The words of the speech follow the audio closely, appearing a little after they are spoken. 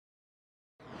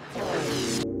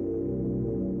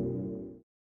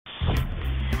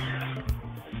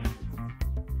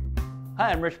Hi,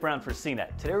 I'm Rich Brown for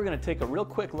CNET. Today we're going to take a real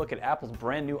quick look at Apple's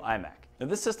brand new iMac. Now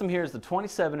this system here is the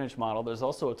 27-inch model. There's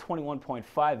also a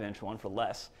 21.5-inch one for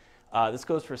less. This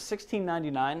goes for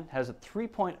 $1699, has a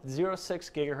 3.06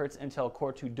 gigahertz Intel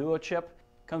Core 2 Duo chip,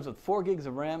 comes with 4 gigs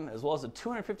of RAM, as well as a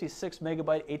 256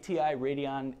 megabyte ATI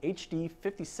Radeon HD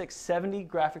 5670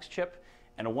 graphics chip,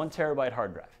 and a 1 terabyte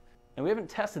hard drive. And we haven't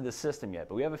tested this system yet,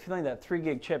 but we have a feeling that 3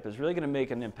 gig chip is really going to make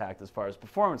an impact as far as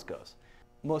performance goes.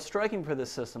 Most striking for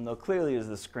this system, though, clearly is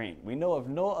the screen. We know of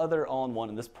no other all-in-one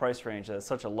in this price range that has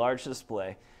such a large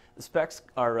display. The specs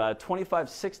are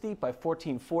 2560 by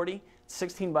 1440,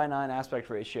 16 by 9 aspect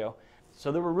ratio.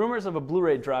 So there were rumors of a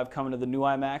Blu-ray drive coming to the new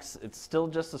iMacs. It's still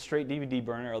just a straight DVD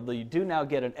burner, although you do now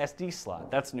get an SD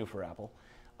slot. That's new for Apple.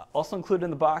 Also included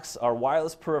in the box are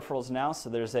wireless peripherals now.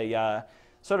 So there's a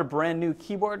sort of brand new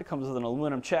keyboard. It comes with an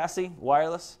aluminum chassis,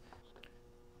 wireless.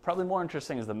 Probably more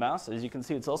interesting is the mouse. As you can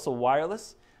see, it's also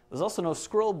wireless. There's also no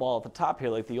scroll ball at the top here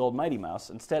like the old Mighty Mouse.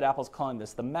 Instead, Apple's calling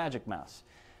this the Magic Mouse.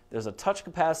 There's a touch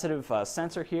capacitive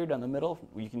sensor here down the middle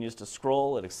you can use to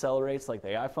scroll. It accelerates like the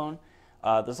iPhone.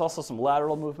 There's also some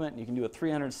lateral movement. You can do a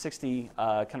 360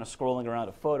 kind of scrolling around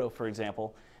a photo, for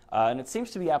example. And it seems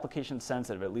to be application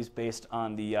sensitive, at least based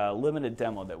on the limited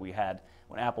demo that we had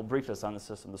when Apple briefed us on the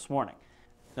system this morning.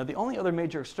 Now, the only other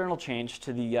major external change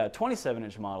to the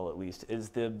 27-inch model, at least, is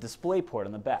the display port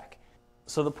on the back.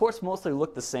 So the ports mostly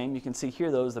look the same. You can see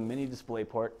here, though, is the mini display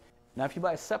port. Now, if you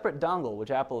buy a separate dongle,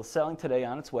 which Apple is selling today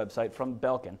on its website from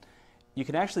Belkin, you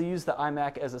can actually use the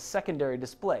iMac as a secondary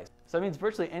display. So that means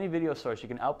virtually any video source you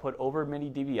can output over mini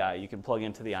DVI, you can plug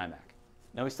into the iMac.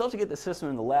 Now, we still have to get the system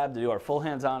in the lab to do our full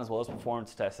hands-on as well as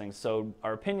performance testing, so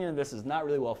our opinion of this is not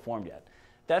really well formed yet.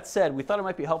 That said, we thought it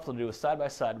might be helpful to do a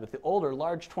side-by-side with the older,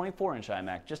 large 24-inch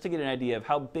iMac, just to get an idea of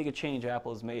how big a change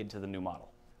Apple has made to the new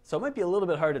model. So it might be a little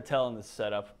bit hard to tell in this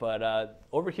setup, but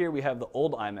over here we have the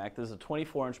old iMac. This is a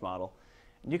 24-inch model.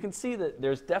 And you can see that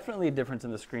there's definitely a difference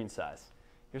in the screen size.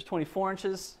 Here's 24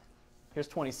 inches, here's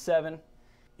 27.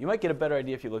 You might get a better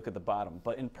idea if you look at the bottom,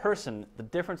 but in person, the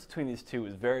difference between these two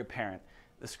is very apparent.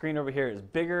 The screen over here is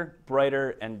bigger,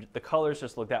 brighter, and the colors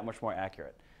just look that much more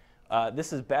accurate.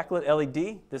 This is backlit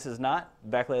LED. This is not.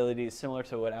 Backlit LED is similar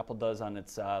to what Apple does on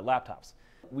its laptops.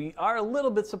 We are a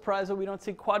little bit surprised that we don't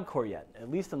see quad-core yet,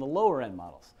 at least in the lower-end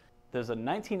models. There's a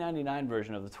 $1999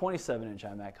 version of the 27-inch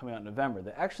iMac coming out in November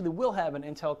that actually will have an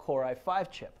Intel Core i5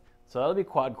 chip. So that'll be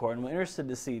quad-core, and we're interested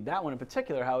to see that one in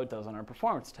particular, how it does on our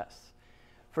performance tests.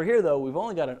 For here, though, we've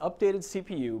only got an updated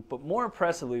CPU, but more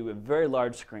impressively, we have a very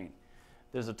large screen.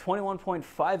 There's a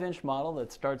 21.5-inch model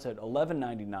that starts at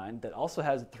 $1199 that also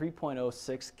has a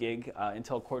 3.06 gig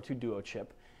Intel Core 2 Duo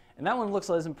chip. And that one looks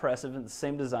as impressive and the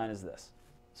same design as this.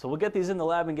 So we'll get these in the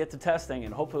lab and get to testing,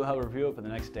 and hopefully we'll have a review up in the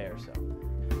next day or so.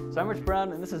 So I'm Rich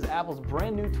Brown, and this is Apple's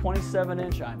brand new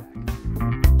 27-inch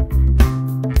iMac.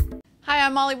 Hi,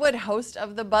 I'm Molly Wood, host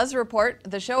of The Buzz Report,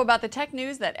 the show about the tech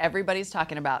news that everybody's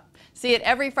talking about. See it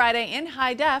every Friday in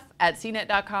high def at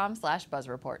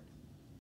cnet.com/buzzreport.